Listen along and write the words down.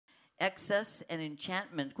Excess and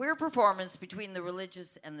Enchantment, Queer Performance Between the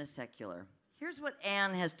Religious and the Secular. Here's what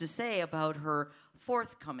Anne has to say about her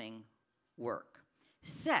forthcoming work.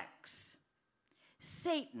 Sex,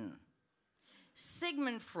 Satan,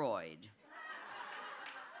 Sigmund Freud,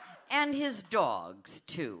 and his dogs,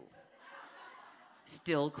 too.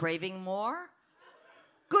 Still craving more?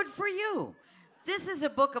 Good for you. This is a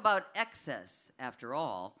book about excess, after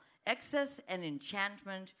all. Excess and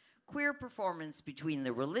Enchantment, Queer Performance Between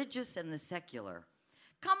the Religious and the Secular.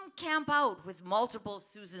 Come camp out with multiple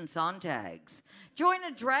Susan Sontags. Join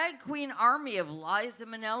a drag queen army of Liza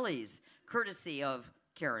Minnellis, courtesy of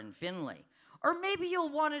Karen Finley. Or maybe you'll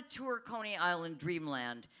want to tour Coney Island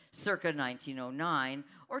Dreamland circa 1909,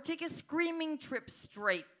 or take a screaming trip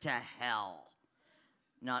straight to hell.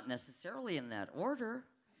 Not necessarily in that order.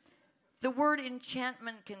 The word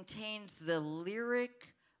enchantment contains the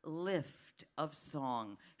lyric lift of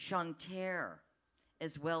song, chanter,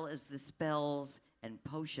 as well as the spells and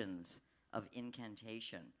potions of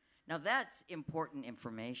incantation. Now that's important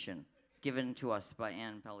information given to us by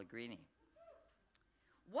Anne Pellegrini.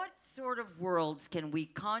 What sort of worlds can we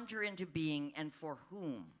conjure into being, and for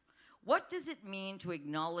whom? What does it mean to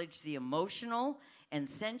acknowledge the emotional and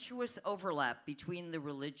sensuous overlap between the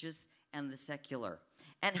religious and the secular?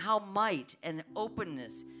 And how might an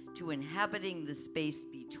openness to inhabiting the space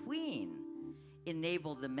between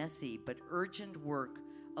enable the messy but urgent work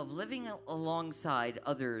of living alongside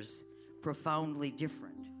others profoundly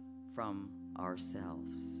different from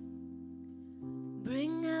ourselves?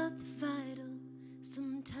 Bring out the vital,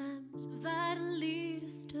 sometimes vitally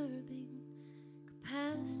disturbing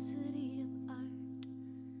capacity of art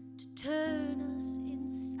to turn us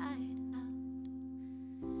inside out.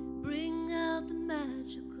 Bring out the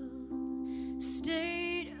magical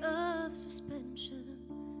state of suspension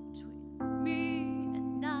between me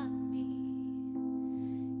and not me,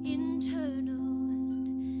 internal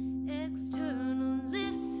and external.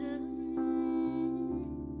 Listen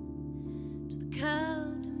to the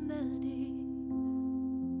counter melody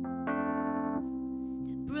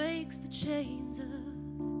that breaks the chains of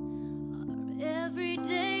our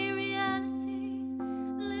everyday reality.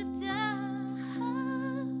 Lift up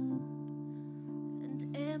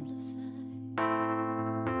and amplify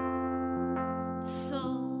the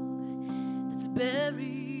song that's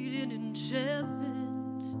buried in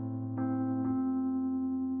enchantment.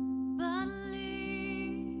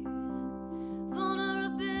 Bodily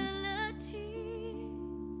vulnerability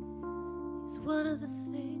is one of the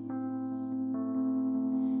things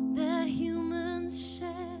that humans share.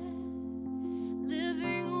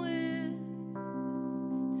 Living with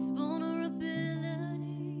this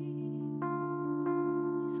vulnerability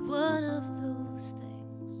is one of those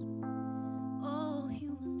things all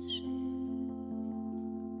humans share.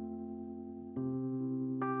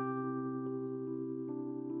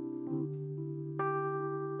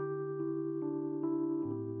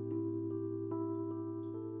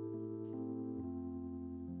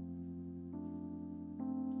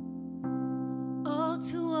 All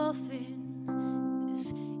too often,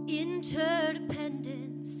 this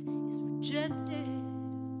interdependence is rejected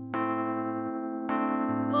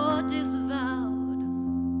or disavowed.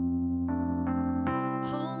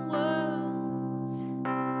 Whole worlds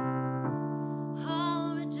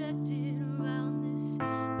are rejected around this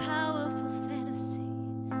powerful fantasy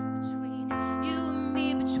between you and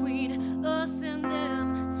me, between us and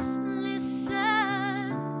them.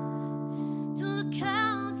 Listen to the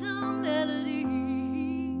counter melody.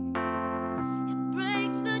 It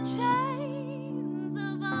breaks the chains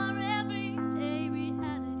of our everyday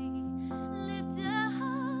reality. Lift up,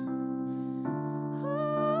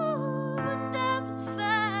 ooh, and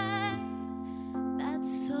amplify that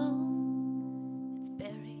song. It's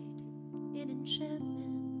buried in enchantment.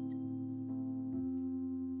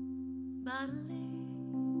 Bodily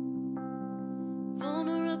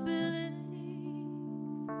vulnerability,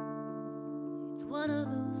 it's one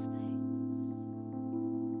of those things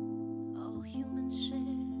all humans share.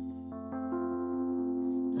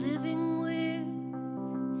 Living with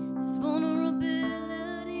this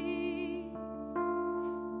vulnerability,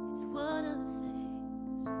 it's one of the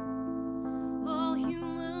things all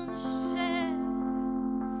humans share.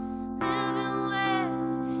 Living with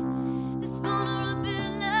this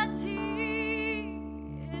vulnerability,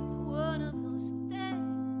 it's one of those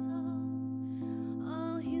things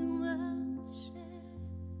all humans share.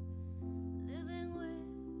 Living with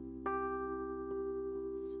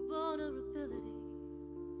this vulnerability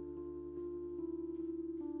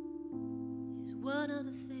is one of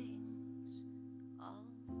the things